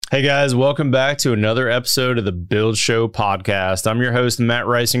Hey guys, welcome back to another episode of the Build Show podcast. I'm your host, Matt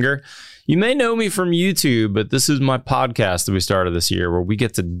Reisinger. You may know me from YouTube, but this is my podcast that we started this year where we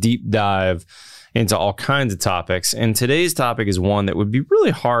get to deep dive into all kinds of topics. And today's topic is one that would be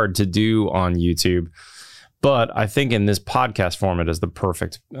really hard to do on YouTube, but I think in this podcast format is the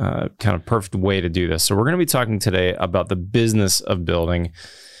perfect perfect way to do this. So we're going to be talking today about the business of building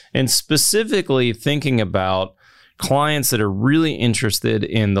and specifically thinking about clients that are really interested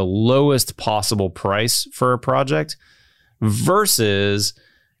in the lowest possible price for a project versus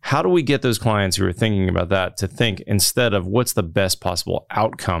how do we get those clients who are thinking about that to think instead of what's the best possible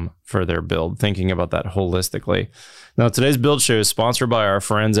outcome for their build, thinking about that holistically. Now, today's Build Show is sponsored by our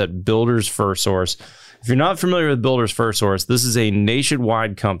friends at Builders FirstSource. If you're not familiar with Builders FirstSource, this is a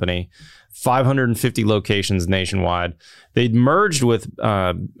nationwide company, 550 locations nationwide. They merged with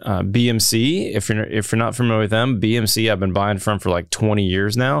BMC. If you're not familiar with them, BMC I've been buying from for like 20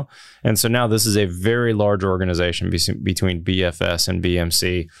 years now. And so now this is a very large organization between BFS and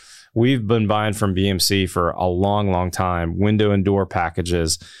BMC. We've been buying from BMC for a long, long time. Window and door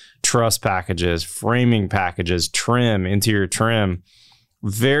packages, truss packages, framing packages, trim, interior trim.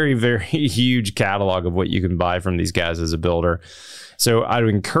 Very, very huge catalog of what you can buy from these guys as a builder. So I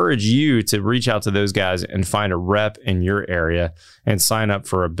would encourage you to reach out to those guys and find a rep in your area and sign up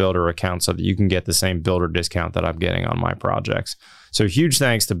for a builder account so that you can get the same builder discount that I'm getting on my projects. So huge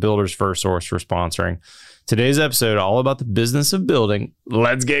thanks to Builders FirstSource for sponsoring today's episode, all about the business of building.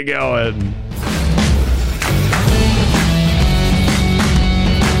 Let's get going.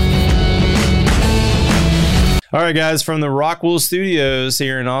 All right, guys, from the Rockwool Studios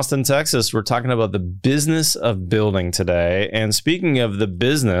here in Austin, Texas, we're talking about the business of building today. And speaking of the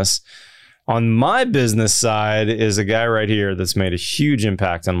business, on my business side is a guy right here that's made a huge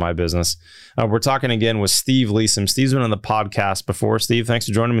impact on my business. We're talking again with Steve Lesem. Steve's been on the podcast before. Steve, thanks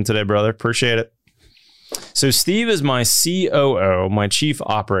for joining me today, brother. Appreciate it. So Steve is my COO, my Chief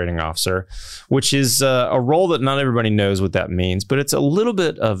Operating Officer, which is a role that not everybody knows what that means, but it's a little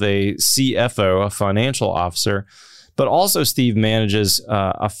bit of a CFO, a financial officer. But also Steve manages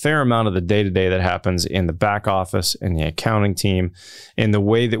a fair amount of the day-to-day that happens in the back office and the accounting team, in the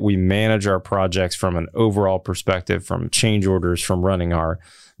way that we manage our projects from an overall perspective, from change orders, from running our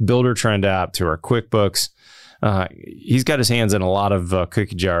Builder Trend app to our QuickBooks. He's got his hands in a lot of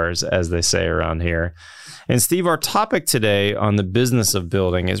cookie jars, as they say around here. And Steve, our topic today on the business of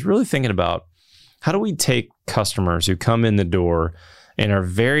building is really thinking about how do we take customers who come in the door and are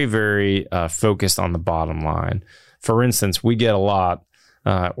very, very focused on the bottom line. For instance, we get a lot,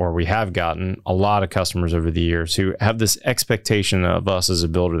 or we have gotten a lot of customers over the years who have this expectation of us as a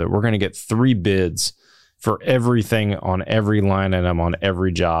builder that we're going to get 3 bids for everything on every line item on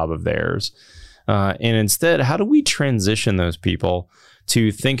every job of theirs. And instead, how do we transition those people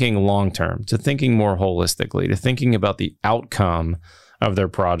to thinking long-term, to thinking more holistically, to thinking about the outcome of their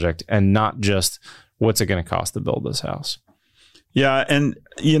project and not just what's it going to cost to build this house? Yeah. And,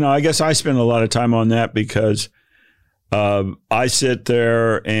 I guess I spend a lot of time on that because I sit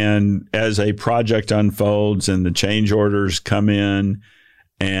there and as a project unfolds and the change orders come in,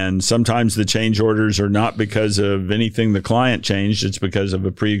 and sometimes the change orders are not because of anything the client changed. It's because of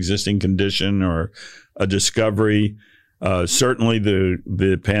a pre-existing condition or a discovery. Certainly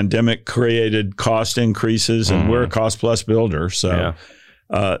the pandemic created cost increases, and we're a cost-plus builder. So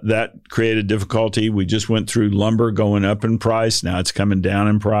that created difficulty. We just went through lumber going up in price. Now it's coming down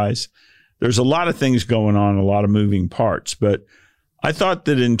in price. There's a lot of things going on, a lot of moving parts. But I thought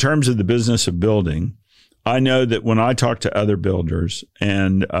that in terms of the business of building, I know that when I talk to other builders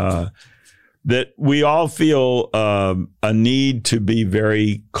and that we all feel a need to be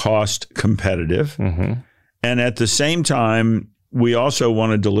very cost competitive. Mm-hmm. And at the same time, we also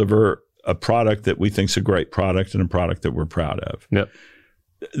want to deliver a product that we think is a great product and a product that we're proud of. Yep.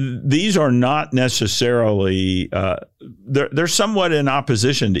 These are not necessarily, they're somewhat in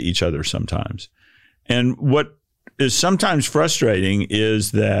opposition to each other sometimes. And what is sometimes frustrating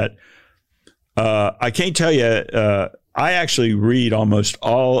is that I can't tell you, I actually read almost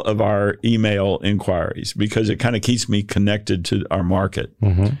all of our email inquiries because it kind of keeps me connected to our market.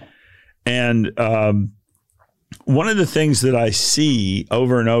 Mm-hmm. And one of the things that I see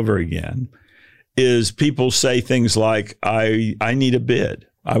over and over again is people say things like, I need a bid.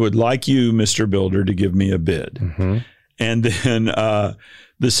 I would like you, Mr. Builder, to give me a bid. Mm-hmm. And then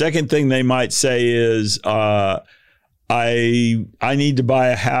the second thing they might say is, I need to buy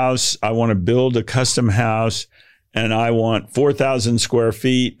a house. I want to build a custom house, and I want 4,000 square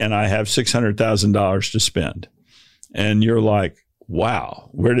feet, and I have $600,000 to spend. And you're like, wow,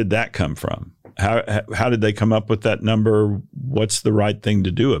 where did that come from? How did they come up with that number? What's the right thing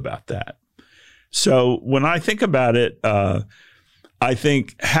to do about that? So when I think about it, I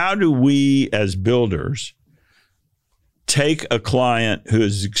think, how do we as builders take a client who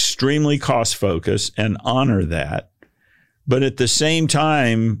is extremely cost focused and honor that, but at the same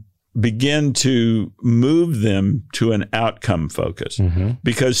time begin to move them to an outcome focus? Mm-hmm.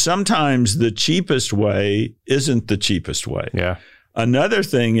 Because sometimes the cheapest way isn't the cheapest way. Yeah. Another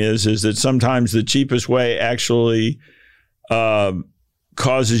thing is that sometimes the cheapest way actually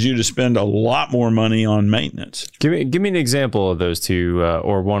causes you to spend a lot more money on maintenance. Give me an example of those two,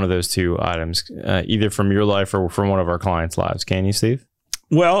 or one of those two items, either from your life or from one of our clients' lives. Can you, Steve?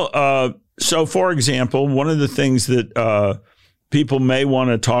 Well, so for example, one of the things that people may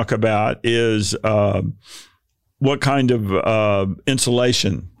want to talk about is what kind of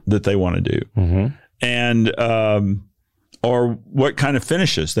insulation that they want to do, mm-hmm. and or what kind of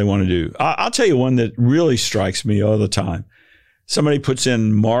finishes they want to do. I'll tell you one that really strikes me all the time. Somebody puts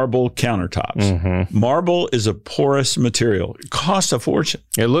in marble countertops. Mm-hmm. Marble is a porous material. It costs a fortune.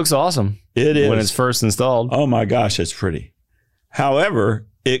 It looks awesome. It is. When it's first installed. Oh my gosh, it's pretty. However,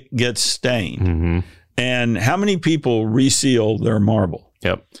 it gets stained. Mm-hmm. And how many people reseal their marble?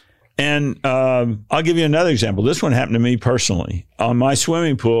 Yep. And I'll give you another example. This one happened to me personally. On my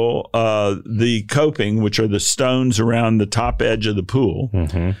swimming pool, the coping, which are the stones around the top edge of the pool,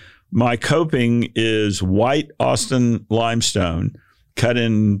 mm-hmm. my coping is white Austin limestone cut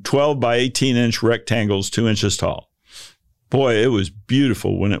in 12 by 18 inch rectangles, 2 inches tall. Boy, it was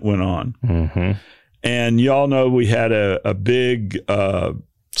beautiful when it went on. Mm-hmm. And y'all know we had a big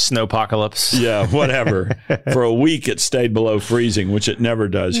snowpocalypse. Yeah, whatever. For a week, it stayed below freezing, which it never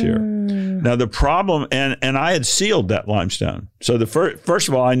does here. Now, the problem, and I had sealed that limestone. So the first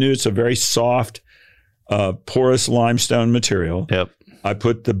of all, I knew it's a very soft, porous limestone material. Yep. I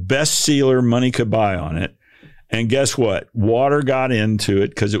put the best sealer money could buy on it. And guess what? Water got into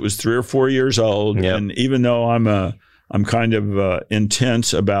it because it was 3 or 4 years old. Yep. And even though I'm kind of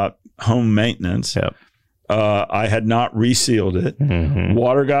intense about home maintenance, yep. I had not resealed it. Mm-hmm.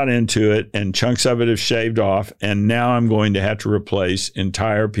 Water got into it and chunks of it have shaved off. And now I'm going to have to replace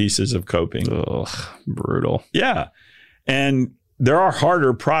entire pieces of coping. Ugh, brutal. Yeah. And there are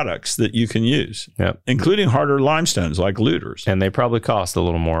harder products that you can use, yep. including harder limestones like Luters. And they probably cost a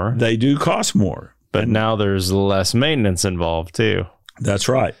little more. They do cost more. But now there's less maintenance involved too. That's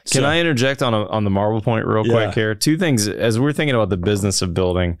right. Can I interject on the marble point real quick here? Two things. As we're thinking about the business of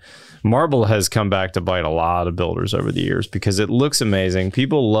building, marble has come back to bite a lot of builders over the years because it looks amazing.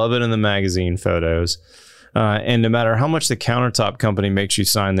 People love it in the magazine photos. And no matter how much the countertop company makes you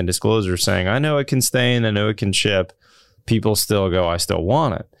sign the disclosure saying, I know it can stain, I know it can chip, people still go, I still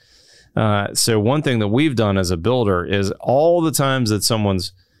want it. So one thing that we've done as a builder is all the times that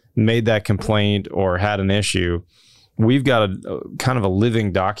someone's made that complaint or had an issue, we've got a kind of a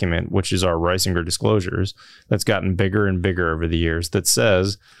living document, which is our Reisinger disclosures, that's gotten bigger and bigger over the years, that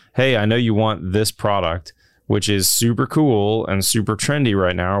says, hey, I know you want this product, which is super cool and super trendy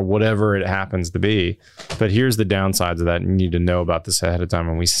right now, or whatever it happens to be. But here's the downsides of that. You need to know about this ahead of time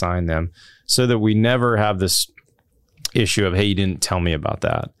when we sign them so that we never have this issue of, hey, you didn't tell me about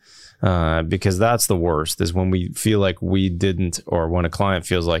that. Because that's the worst, is when we feel like we didn't, or when a client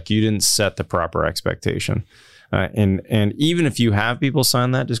feels like you didn't set the proper expectation. And even if you have people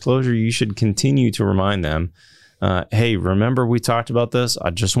sign that disclosure, you should continue to remind them, hey, remember we talked about this?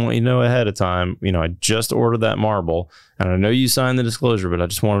 I just want you to know ahead of time, I just ordered that marble and I know you signed the disclosure, but I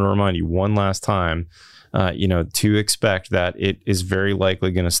just wanted to remind you one last time, to expect that it is very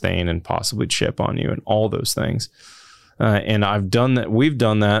likely going to stain and possibly chip on you and all those things. And I've done that. We've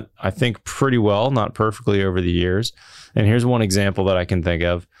done that, I think, pretty well, not perfectly over the years. And here's one example that I can think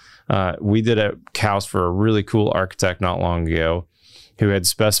of. We did a house for a really cool architect not long ago who had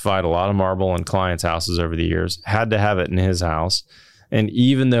specified a lot of marble in clients' houses over the years, had to have it in his house. And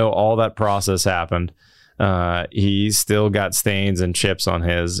even though all that process happened, he still got stains and chips on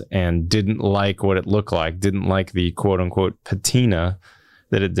his and didn't like what it looked like, didn't like the quote unquote patina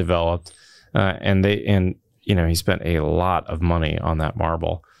that it developed. And he spent a lot of money on that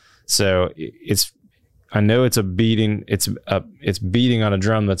marble. So I know it's beating on a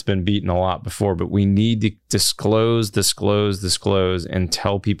drum that's been beaten a lot before, but we need to disclose, and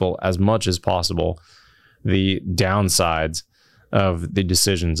tell people as much as possible the downsides of the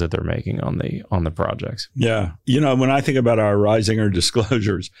decisions that they're making on the projects. Yeah. When I think about our Reisinger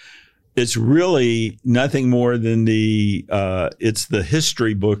disclosures, it's really nothing more than it's the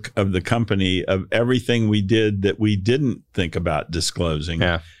history book of the company of everything we did that we didn't think about disclosing.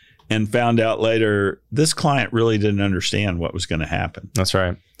 Yeah. and found out later this client really didn't understand what was going to happen. That's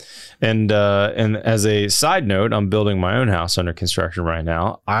right. And as a side note, I'm building my own house under construction right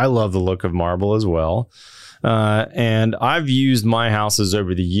now. I love the look of marble as well. And I've used my houses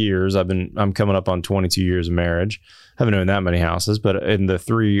over the years. I'm coming up on 22 years of marriage. I haven't owned that many houses, but in the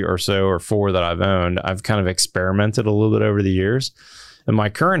 3 or so or 4 that I've owned, I've kind of experimented a little bit over the years. In my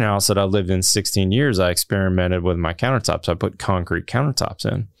current house that I lived in 16 years, I experimented with my countertops. I put concrete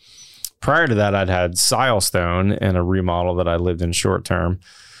countertops in. Prior to that, I'd had silestone in a remodel that I lived in short term.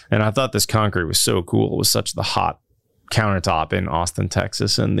 And I thought this concrete was so cool. It was such the hot countertop in Austin,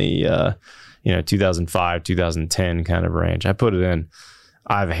 Texas in the 2005, 2010 kind of range. I put it in.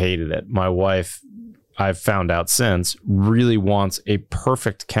 I've hated it. My wife, I've found out since, really wants a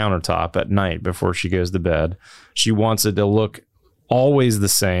perfect countertop at night before she goes to bed. She wants it to look always the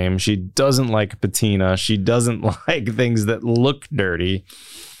same. She doesn't like patina. She doesn't like things that look dirty.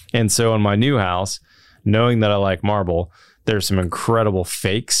 And so in my new house, knowing that I like marble, there's some incredible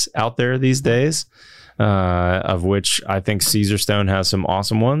fakes out there these days, of which I think Caesar Stone has some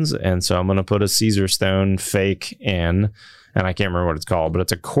awesome ones. And so I'm going to put a Caesar Stone fake in, and I can't remember what it's called, but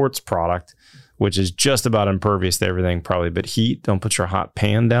it's a quartz product, which is just about impervious to everything, probably, but heat. Don't put your hot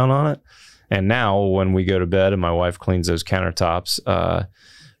pan down on it. And now when we go to bed and my wife cleans those countertops,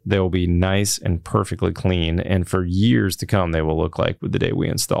 they will be nice and perfectly clean. And for years to come, they will look like the day we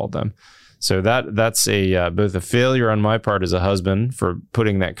installed them. So that's both a failure on my part as a husband for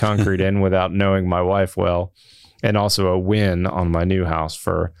putting that concrete in without knowing my wife well, and also a win on my new house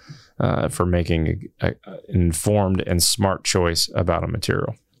for making an informed and smart choice about a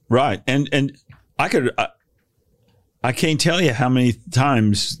material. Right. And I can't tell you how many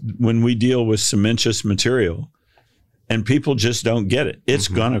times when we deal with cementitious material and people just don't get it. It's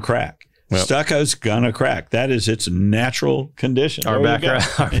going to crack. Yep. Stucco's going to crack. That is its natural condition. Our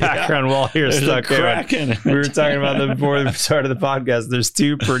background wall here is stucco. Crack in it. We were talking about that before we started the podcast. There's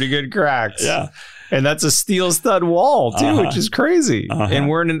 2 pretty good cracks. Yeah. And that's a steel stud wall too, which is crazy. And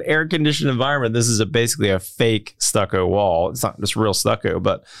we're in an air conditioned environment. This is basically a fake stucco wall. It's not just real stucco,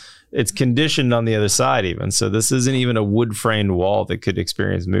 but it's conditioned on the other side even. So this isn't even a wood framed wall that could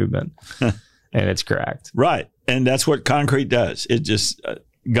experience movement. And it's cracked. Right. And that's what concrete does. It just,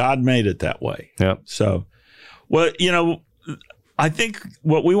 God made it that way. Yep. So, well, I think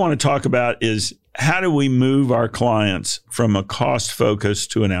what we want to talk about is how do we move our clients from a cost focus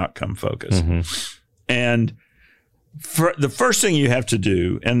to an outcome focus? Mm-hmm. And the first thing you have to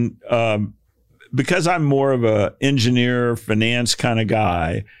do, and because I'm more of a engineer, finance kind of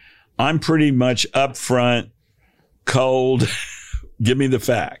guy, I'm pretty much upfront, cold, give me the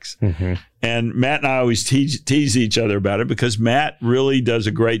facts. Mm-hmm. And Matt and I always tease each other about it because Matt really does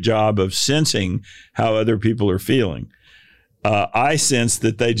a great job of sensing how other people are feeling. I sense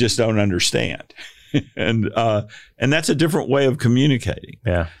that they just don't understand. and that's a different way of communicating.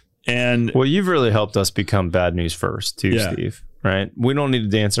 Yeah. And well, you've really helped us become bad news first too, Steve, right? We don't need to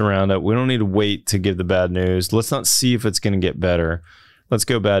dance around it. We don't need to wait to give the bad news. Let's not see if it's going to get better. Let's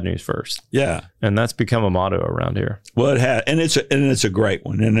go bad news first. Yeah. And that's become a motto around here. Well, it has. And it's a great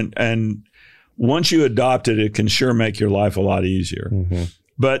one. And once you adopt it, it can sure make your life a lot easier. Mm-hmm.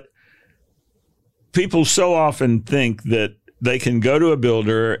 But people so often think that they can go to a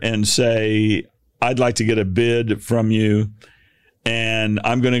builder and say, I'd like to get a bid from you, and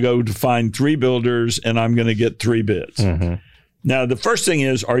I'm going to go to find 3 builders, and I'm going to get 3 bids. Mm-hmm. Now, the first thing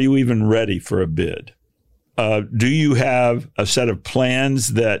is, are you even ready for a bid? Do you have a set of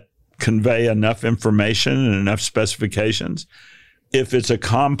plans that convey enough information and enough specifications? If it's a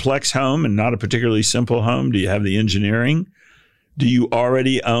complex home and not a particularly simple home, do you have the engineering? Do you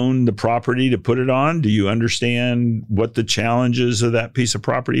already own the property to put it on? Do you understand what the challenges of that piece of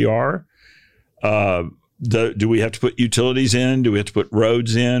property are? Do we have to put utilities in? Do we have to put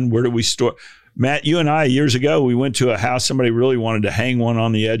roads in? Where do we store? Matt, you and I, years ago, we went to a house. Somebody really wanted to hang one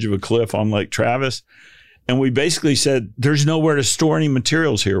on the edge of a cliff on Lake Travis. And we basically said, there's nowhere to store any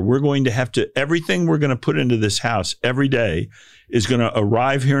materials here. We're going to have to, everything we're going to put into this house every day is going to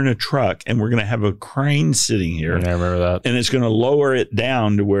arrive here in a truck, and we're going to have a crane sitting here. I remember that. And it's going to lower it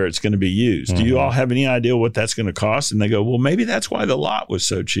down to where it's going to be used. Mm-hmm. Do you all have any idea what that's going to cost? And they go, well, maybe that's why the lot was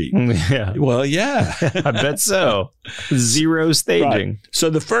so cheap. Yeah. Well, yeah. I bet so. Zero staging. Right.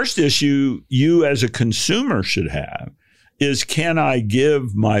 So the first issue you as a consumer should have is, can I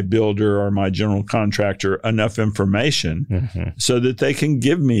give my builder or my general contractor enough information so that they can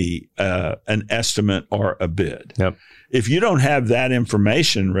give me an estimate or a bid? Yep. If you don't have that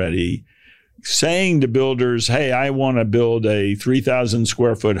information ready, saying to builders, hey, I want to build a 3,000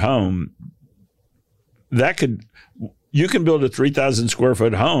 square foot home, that could, you can build a 3,000 square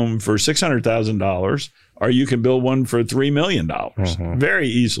foot home for $600,000, or you can build one for $3 million very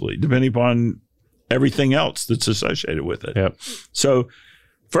easily, depending upon everything else that's associated with it. Yep. So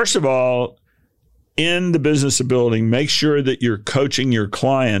first of all, in the business of building, make sure that you're coaching your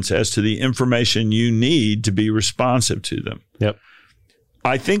clients as to the information you need to be responsive to them. Yep.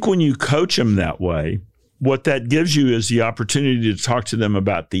 I think when you coach them that way, what that gives you is the opportunity to talk to them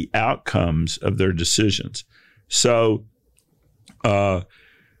about the outcomes of their decisions. So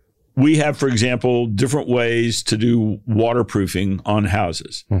we have, for example, different ways to do waterproofing on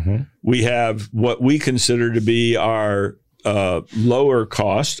houses. We have what we consider to be our lower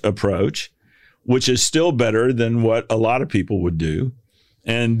cost approach, which is still better than what a lot of people would do.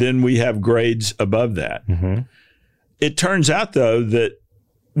 And then we have grades above that. It turns out, though, that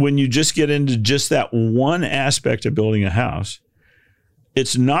when you just get into just that one aspect of building a house,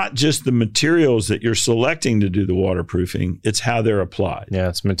 it's not just the materials that you're selecting to do the waterproofing, it's how they're applied. Yeah,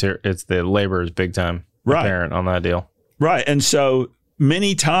 it's the labor is big time apparent on that deal. Right. And so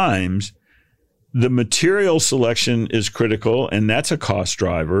many times the material selection is critical, and that's a cost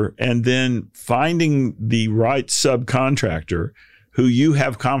driver. And then finding the right subcontractor who you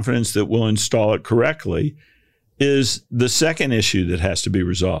have confidence that will install it correctly is the second issue that has to be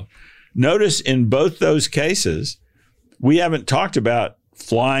resolved. Notice in both those cases, we haven't talked about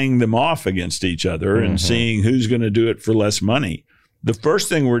flying them off against each other and seeing who's going to do it for less money. The first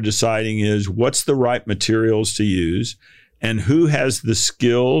thing we're deciding is what's the right materials to use and who has the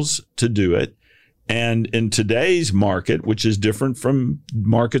skills to do it. And in today's market, which is different from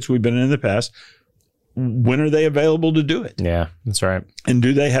markets we've been in the past, when are they available to do it? Yeah, that's right. And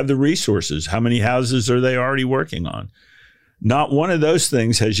do they have the resources? How many houses are they already working on? Not one of those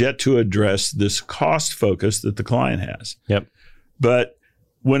things has yet to address this cost focus that the client has. Yep. But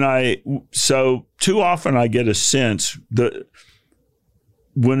so too often I get a sense that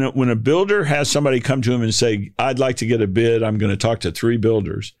when a builder has somebody come to him and say, I'd like to get a bid, I'm going to talk to 3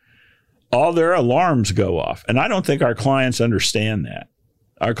 builders, all their alarms go off. And I don't think our clients understand that.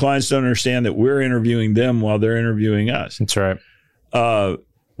 Our clients don't understand that we're interviewing them while they're interviewing us. That's right. Well,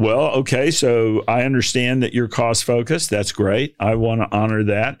 okay, so I understand that you're cost focused. That's great. I want to honor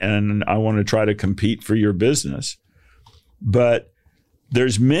that, and I want to try to compete for your business. But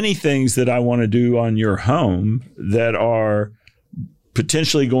there's many things that I want to do on your home that are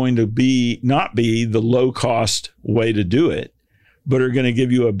potentially going to not be the low cost way to do it, but are going to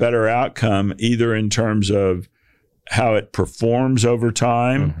give you a better outcome, either in terms of how it performs over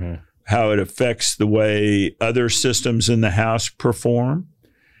time, how it affects the way other systems in the house perform.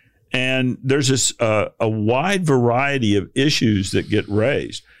 And there's this a wide variety of issues that get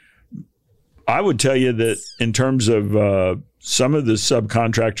raised. I would tell you that in terms of some of the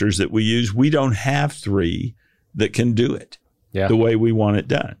subcontractors that we use, we don't have 3 that can do it the way we want it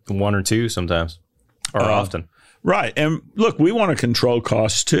done. 1 or 2 sometimes, or often. Right. And look, we want to control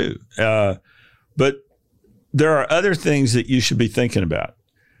costs too. But there are other things that you should be thinking about.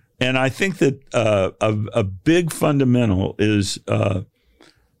 And I think that a big fundamental is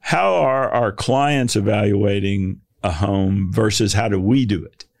how are our clients evaluating a home versus how do we do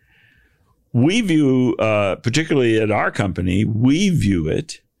it? We view, particularly at our company, we view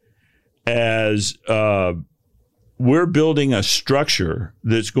it as we're building a structure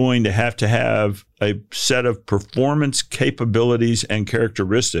that's going to have a set of performance capabilities and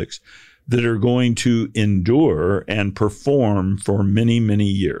characteristics that are going to endure and perform for many, many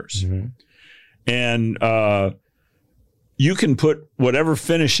years. And you can put whatever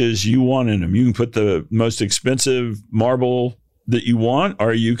finishes you want in them. You can put the most expensive marble that you want,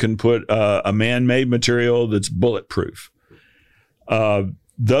 or you can put a man-made material that's bulletproof.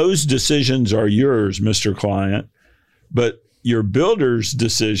 Those decisions are yours, Mr. Client, but your builder's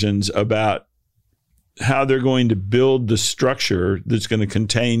decisions about how they're going to build the structure that's going to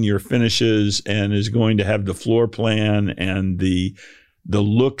contain your finishes and is going to have the floor plan and the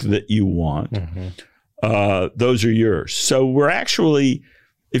look that you want, those are yours. So we're actually,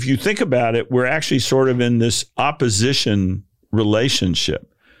 if you think about it, we're actually sort of in this opposition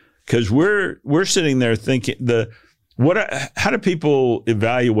relationship, because we're sitting there thinking how do people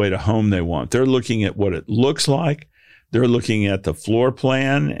evaluate a home they want? They're looking at what it looks like. They're looking at the floor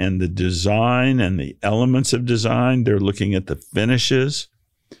plan and the design and the elements of design. They're looking at the finishes.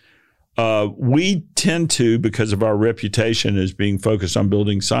 We tend to, because of our reputation as being focused on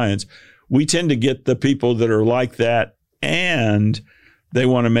building science, we tend to get the people that are like that, and they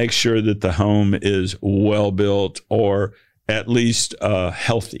want to make sure that the home is well built or at least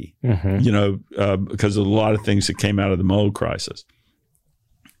healthy, because of a lot of things that came out of the mold crisis.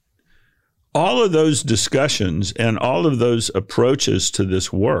 all of those discussions and all of those approaches to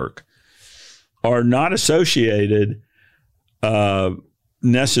this work are not associated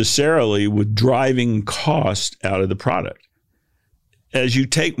necessarily with driving cost out of the product. As you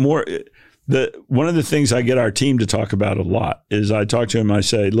take more, one of the things I get our team to talk about a lot is I talk to them, I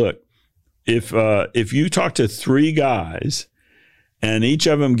say, look, if you talk to 3 guys and each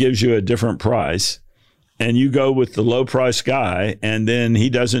of them gives you a different price, and you go with the low price guy and then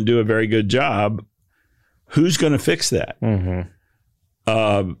he doesn't do a very good job, who's going to fix that?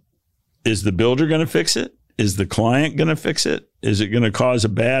 Mm-hmm. Is the builder going to fix it? Is the client going to fix it? Is it going to cause a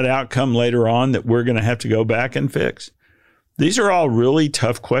bad outcome later on that we're going to have to go back and fix? These are all really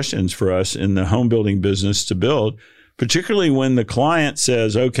tough questions for us in the home building business to build, particularly when the client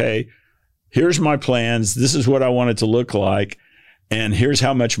says, okay, here's my plans. This is what I want it to look like. And here's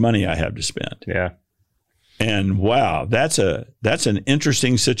how much money I have to spend. Yeah. And wow, that's an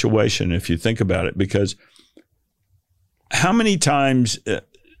interesting situation if you think about it, because how many times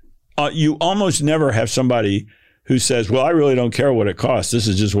you almost never have somebody who says, well, I really don't care what it costs. This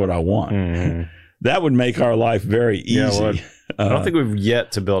is just what I want. Mm-hmm. That would make our life very easy. Yeah, well, I don't think we've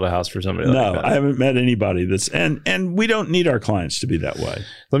yet to build a house for somebody like that. No, I haven't met anybody that's, and we don't need our clients to be that way.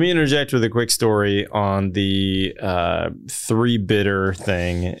 Let me interject with a quick story on the 3 bidder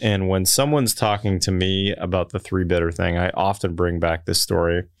thing. And when someone's talking to me about the 3 bidder thing, I often bring back this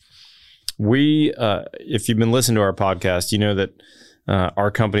story. If you've been listening to our podcast, you know that our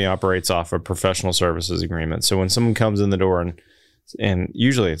company operates off a professional services agreement. So when someone comes in the door and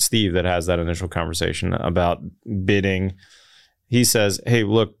usually it's Steve that has that initial conversation about bidding, he says, hey,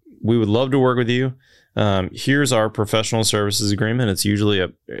 look, we would love to work with you. Here's our professional services agreement. It's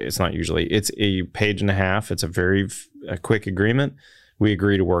a page and a half. It's a quick agreement. We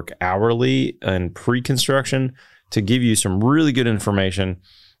agree to work hourly and pre-construction to give you some really good information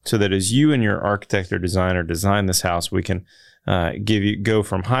so that as you and your architect or designer design this house, we can go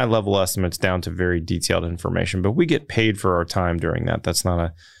from high level estimates down to very detailed information. But we get paid for our time during that. That's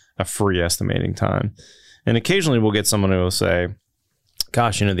not a free estimating time. And occasionally we'll get someone who will say,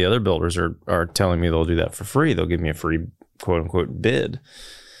 gosh, the other builders are telling me they'll do that for free. They'll give me a free quote unquote bid.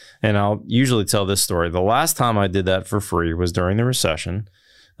 And I'll usually tell this story. The last time I did that for free was during the recession,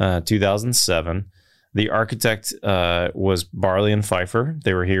 2007. The architect was Barley and Pfeiffer.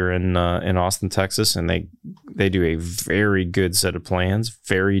 They were here in Austin, Texas, and they do a very good set of plans,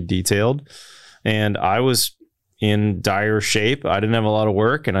 very detailed. And I was in dire shape. I didn't have a lot of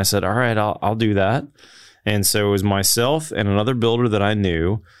work, and I said, all right, I'll do that. And so it was myself and another builder that I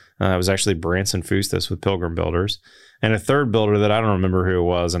knew. It was actually Branson Fustas with Pilgrim Builders, and a third builder that I don't remember who it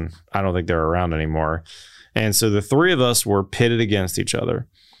was, and I don't think they're around anymore. And so the 3 of us were pitted against each other.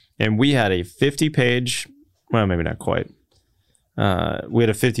 And we had a 50-page, well, maybe not quite. We had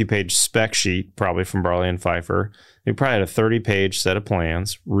a 50-page spec sheet, probably from Barley and Pfeiffer. We probably had a 30-page set of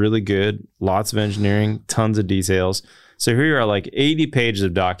plans, really good, lots of engineering, tons of details. So here are like 80 pages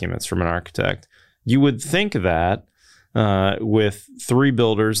of documents from an architect. You would think that with 3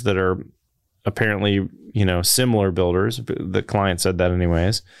 builders that are apparently, similar builders, the client said that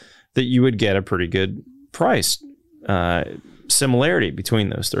anyways, that you would get a pretty good price similarity between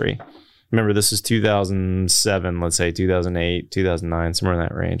those 3. Remember, this is 2007, let's say 2008, 2009, somewhere in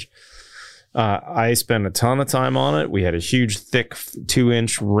that range. I spent a ton of time on it. We had a huge, thick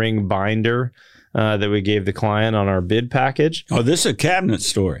 2-inch ring binder that we gave the client on our bid package. Oh, this is a cabinet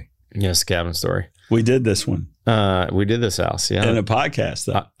story. Yes, cabinet story. We did this one. We did this house, yeah. In a podcast,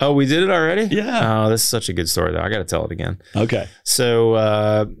 though. Oh, we did it already? Yeah. Oh, this is such a good story, though. I got to tell it again. Okay. So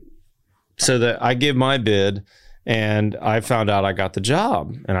that I give my bid, and I found out I got the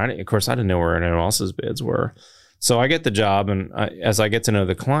job. And of course, I didn't know where anyone else's bids were. So I get the job, and as I get to know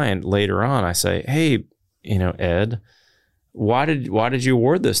the client later on, I say, hey, Ed, why did you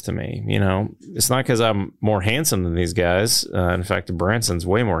award this to me? It's not because I'm more handsome than these guys. In fact, Branson's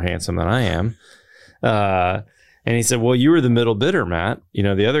way more handsome than I am. And he said, well, you were the middle bidder, Matt.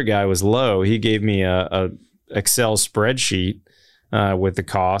 The other guy was low. He gave me a Excel spreadsheet with the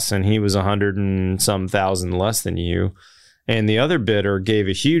costs, and he was 100 and some thousand less than you. And the other bidder gave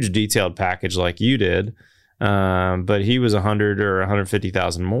a huge detailed package like you did, but he was 100 or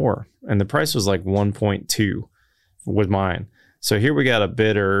 150,000 more. And the price was like 1.2 with mine. So here we got a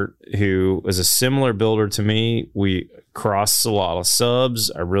bidder who was a similar builder to me. We crossed a lot of subs.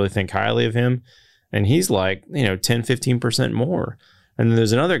 I really think highly of him. And he's like, 10, 15% more. And then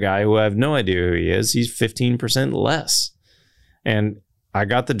there's another guy who I have no idea who he is. He's 15% less. And I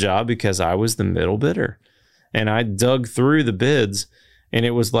got the job because I was the middle bidder. And I dug through the bids, and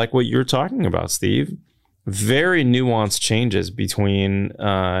it was like what you're talking about, Steve. very nuanced changes between,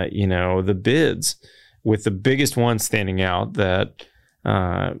 the bids, with the biggest one standing out that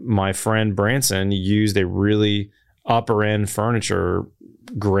my friend Branson used a really upper end furniture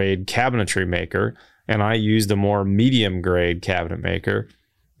grade cabinetry maker, and I used a more medium grade cabinet maker.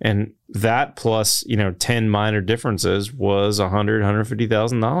 And that plus, 10 minor differences was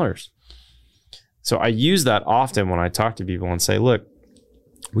 $150,000. So I use that often when I talk to people and say, look,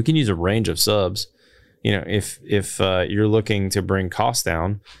 we can use a range of subs, if you're looking to bring costs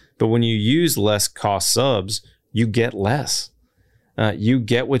down. But when you use less cost subs, you get less. You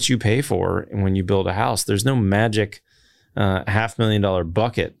get what you pay for when you build a house. There's no magic $500,000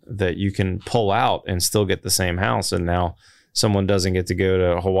 bucket that you can pull out and still get the same house. And now someone doesn't get to go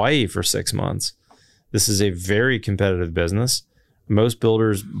to Hawaii for 6 months. This is a very competitive business. Most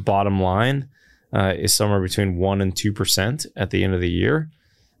builders' bottom line is somewhere between 1% and 2% at the end of the year.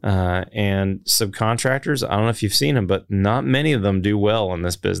 And subcontractors, I don't know if you've seen them, but not many of them do well in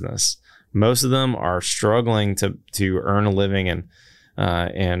this business. Most of them are struggling to earn a living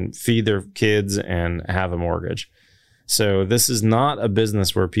and feed their kids and have a mortgage. So this is not a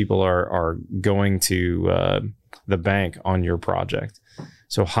business where people are going to the bank on your project.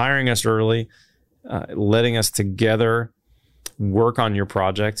 So hiring us early, letting us together work on your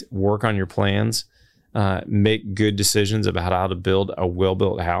project, work on your plans, make good decisions about how to build a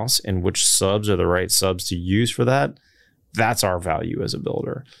well-built house and which subs are the right subs to use for that. That's our value as a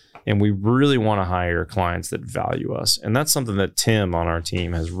builder. And we really want to hire clients that value us. And that's something that Tim on our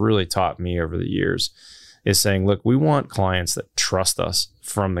team has really taught me over the years, is saying, look, we want clients that trust us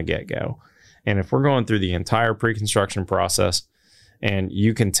from the get-go. And if we're going through the entire pre-construction process and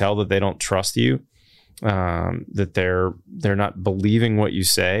you can tell that they don't trust you, that they're not believing what you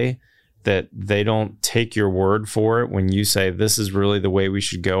say, that they don't take your word for it when you say, this is really the way we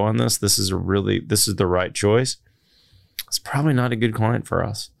should go on this, this is the right choice, it's probably not a good client for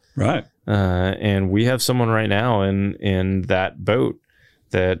us. Right. And we have someone right now in that boat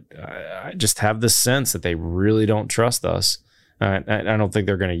that I just have this sense that they really don't trust us. I don't think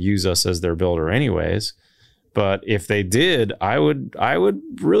they're going to use us as their builder anyways. But if they did, I would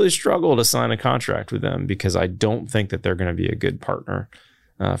really struggle to sign a contract with them, because I don't think that they're going to be a good partner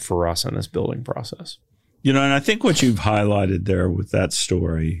for us in this building process. And I think what you've highlighted there with that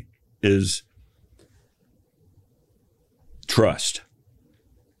story is trust.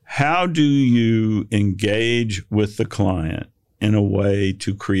 How do you engage with the client in a way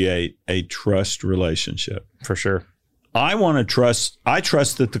to create a trust relationship? For sure. I trust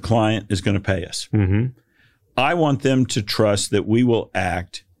that the client is going to pay us. Mm-hmm. I want them to trust that we will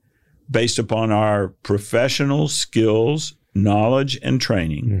act based upon our professional skills, knowledge, and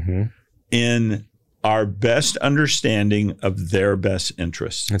training mm-hmm. in our best understanding of their best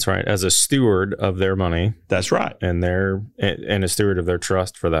interests. That's right. As a steward of their money. That's right. And a steward of their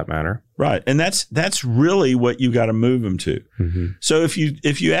trust, for that matter. Right. And that's really what you got to move them to. Mm-hmm. So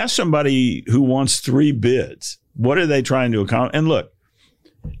if you ask somebody who wants 3 bids, what are they trying to accomplish? And look,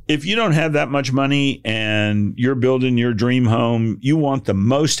 if you don't have that much money and you're building your dream home, you want the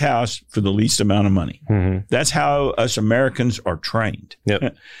most house for the least amount of money. Mm-hmm. That's how us Americans are trained.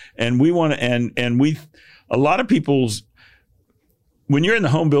 Yep. And we want to, and a lot of people's, when you're in the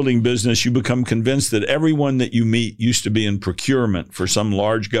home building business, you become convinced that everyone that you meet used to be in procurement for some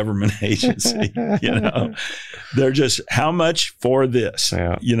large government agency. They're just, how much for this?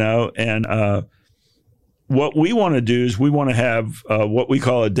 Yeah. And what we want to do is we want to have what we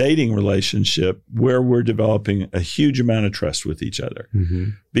call a dating relationship, where we're developing a huge amount of trust with each other. Mm-hmm.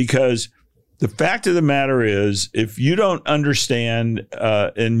 Because the fact of the matter is, if you don't understand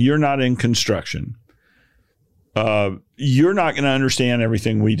and you're not in construction, you're not going to understand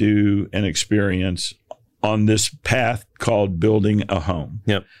everything we do and experience on this path called building a home.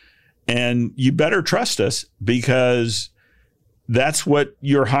 Yep. And you better trust us, because that's what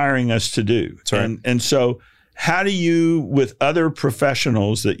you're hiring us to do. That's right. And so how do you, with other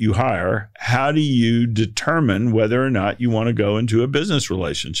professionals that you hire, how do you determine whether or not you want to go into a business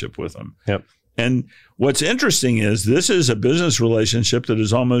relationship with them? Yep. And what's interesting is this is a business relationship that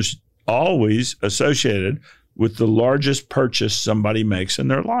is almost always associated with the largest purchase somebody makes in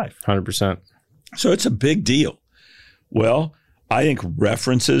their life. 100%. So it's a big deal. Well, I think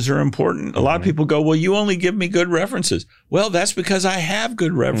references are important. A lot of people go, well, you only give me good references. Well, that's because I have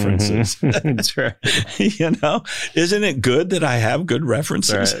good references. Mm-hmm. That's right. Isn't it good that I have good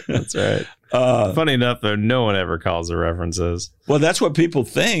references? That's right. Funny enough, though, no one ever calls the references. Well, that's what people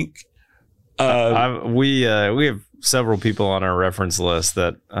think. We have several people on our reference list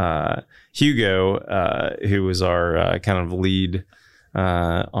that Hugo, who was our kind of lead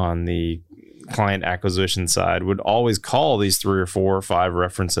on the client acquisition side would always call these 3 or 4 or 5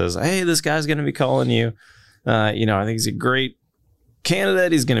 references. Hey, this guy's going to be calling you. I think he's a great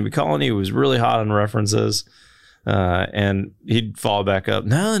candidate. He's going to be calling you. He was really hot on references. And he'd follow back up.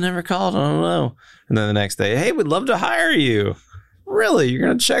 No, they never called. I don't know. And then the next day, hey, we'd love to hire you. Really? You're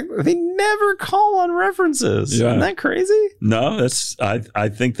going to check? They never call on references. Yeah. Isn't that crazy? No, I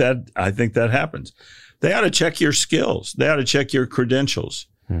think that happens. They ought to check your skills. They ought to check your credentials.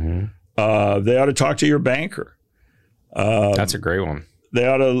 Mm-hmm. They ought to talk to your banker. That's a great one. They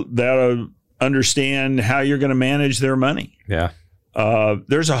ought to understand how you're going to manage their money. Yeah.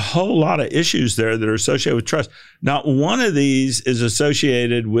 There's a whole lot of issues there that are associated with trust. Not one of these is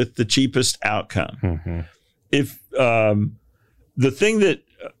associated with the cheapest outcome. Mm-hmm. If the thing that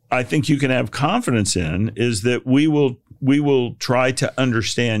I think you can have confidence in is that we will try to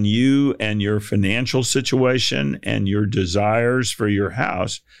understand you and your financial situation and your desires for your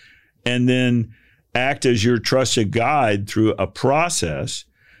house, and then act as your trusted guide through a process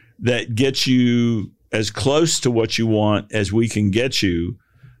that gets you as close to what you want as we can get you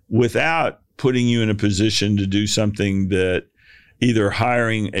without putting you in a position to do something that either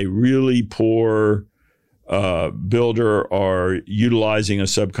hiring a really poor builder or utilizing a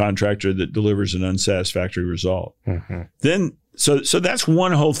subcontractor that delivers an unsatisfactory result. Mm-hmm. Then, so that's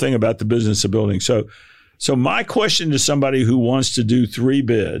one whole thing about the business of building. So my question to somebody who wants to do 3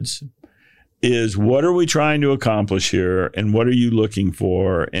 bids is, what are we trying to accomplish here? And what are you looking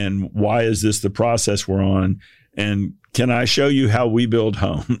for? And why is this the process we're on? And can I show you how we build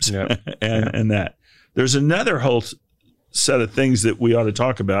homes? Yep. and that. There's another whole set of things that we ought to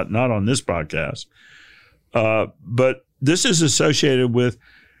talk about, not on this podcast. But this is associated with,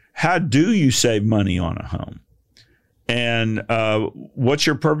 how do you save money on a home? And what's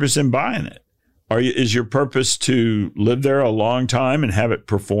your purpose in buying it? Is your purpose to live there a long time and have it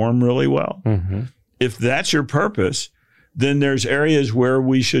perform really well? Mm-hmm. If that's your purpose, then there's areas where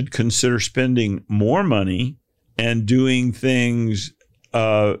we should consider spending more money and doing things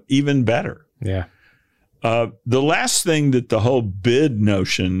even better. Yeah. The last thing that the whole bid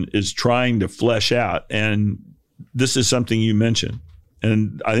notion is trying to flesh out, and this is something you mentioned,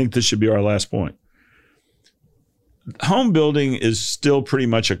 and I think this should be our last point. Home building is still pretty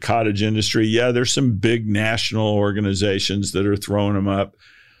much a cottage industry. Yeah, there's some big national organizations that are throwing them up.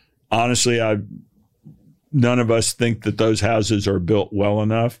 Honestly, none of us think that those houses are built well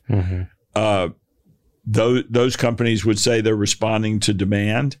enough. Mm-hmm. Those companies would say they're responding to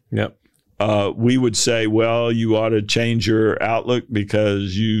demand. Yep. We would say, well, you ought to change your outlook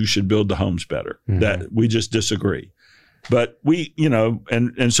because you should build the homes better. Mm-hmm. That we just disagree. But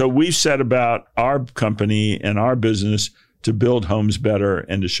and so we've set about our company and our business to build homes better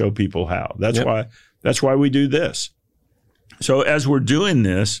and to show people how. That's why we do this. So as we're doing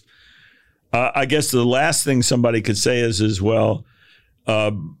this, I guess the last thing somebody could say is well,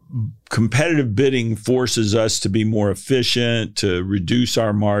 competitive bidding forces us to be more efficient, to reduce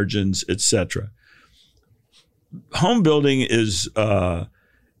our margins, et Home building is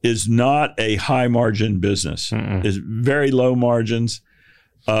not a high margin business. Mm-mm. It's very low margins.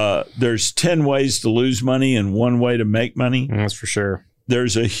 There's 10 ways to lose money and 1 way to make money. That's for sure.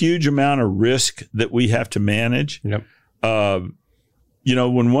 There's a huge amount of risk that we have to manage. Yep.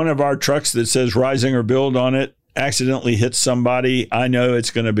 When one of our trucks that says Risinger Build on it accidentally hits somebody, I know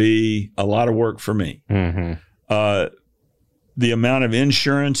it's going to be a lot of work for me. Mm-hmm. The amount of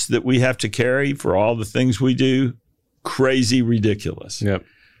insurance that we have to carry for all the things we do, crazy ridiculous. Yep.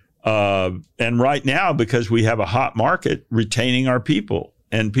 And right now, because we have a hot market, retaining our people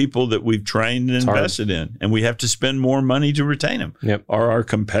and people that we've trained and invested in, and we have to spend more money to retain them, or our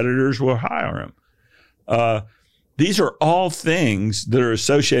competitors will hire them. These are all things that are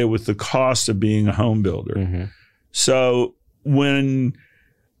associated with the cost of being a home builder. Mm-hmm. So when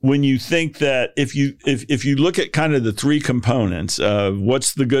you think that if you look at kind of the 3 components of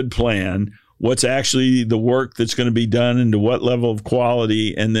what's the good plan, what's actually the work that's going to be done and to what level of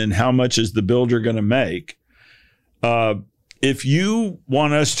quality, and then how much is the builder going to make, if you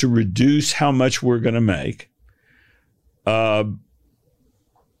want us to reduce how much we're going to make, how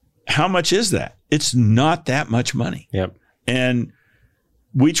much is that? It's not that much money. Yep. And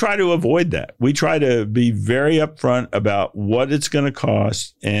we try to avoid that. We try to be very upfront about what it's going to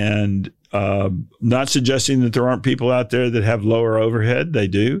cost, and not suggesting that there aren't people out there that have lower overhead. They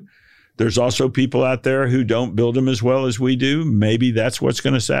do. There's also people out there who don't build them as well as we do. Maybe that's what's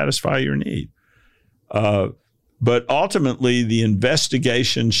going to satisfy your need. But ultimately, the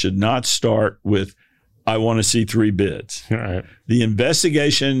investigation should not start with, I want to see 3 bids. All right. The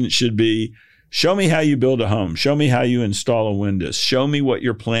investigation should be, Show me how you build a home. Show me how you install a window. Show me what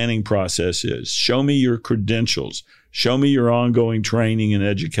your planning process is. Show me your credentials. Show me your ongoing training and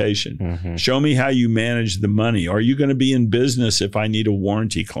education. Mm-hmm. Show me how you manage the money. Are you going to be in business if I need a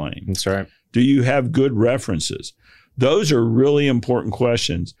warranty claim? That's right. Do you have good references? Those are really important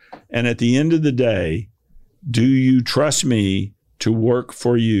questions. And at the end of the day, do you trust me to work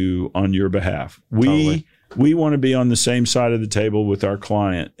for you on your behalf? Totally. We want to be on the same side of the table with our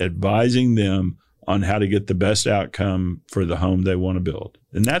client, advising them on how to get the best outcome for the home they want to build.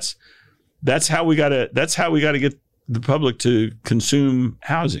 And that's how we got to get the public to consume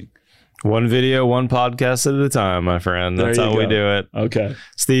housing. One video, one podcast at a time, my friend. That's how we do it. Okay.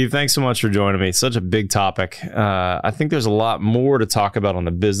 Steve, thanks so much for joining me. Such a big topic. I think there's a lot more to talk about on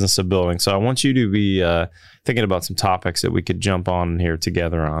the business of building. So I want you to be thinking about some topics that we could jump on here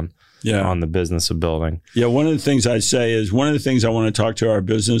together on the business of building. Yeah, one of the things I say is one of the things I want to talk to our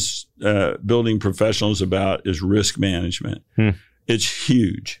business building professionals about is risk management. It's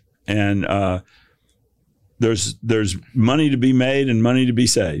huge. And there's money to be made and money to be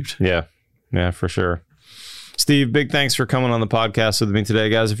saved. Yeah, for sure. Steve, big thanks for coming on the podcast with me today,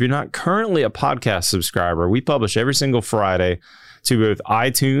 guys. If you're not currently a podcast subscriber, we publish every single Friday to both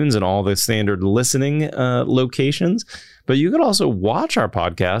iTunes and all the standard listening locations. But you can also watch our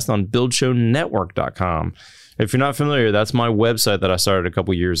podcast on buildshownetwork.com. If you're not familiar, that's my website that I started a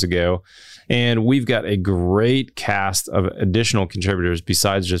couple years ago. And we've got a great cast of additional contributors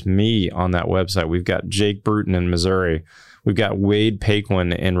besides just me on that website. We've got Jake Bruton in Missouri. We've got Wade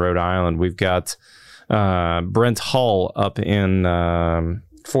Paquin in Rhode Island. We've got Brent Hull up in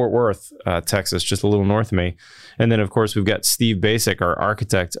Fort Worth, Texas, just a little north of me. And then, of course, we've got Steve Basic, our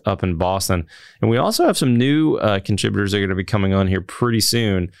architect, up in Boston. And we also have some new contributors that are going to be coming on here pretty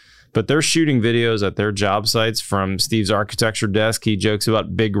soon. But they're shooting videos at their job sites from Steve's architecture desk. He jokes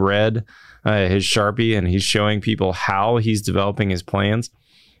about Big Red, his Sharpie, and he's showing people how he's developing his plans.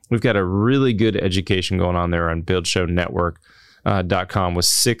 We've got a really good education going on there on buildshownetwork.com with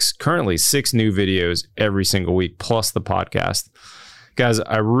currently six new videos every single week, plus the podcast. Guys,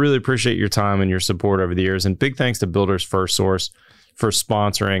 I really appreciate your time and your support over the years. And big thanks to Builders First Source for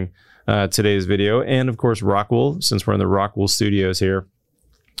sponsoring today's video. And, of course, Rockwool, since we're in the Rockwool studios here.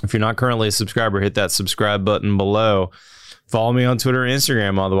 If you're not currently a subscriber, hit that subscribe button below. Follow me on Twitter and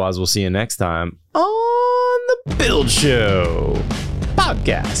Instagram. Otherwise, we'll see you next time on the Build Show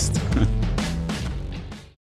podcast.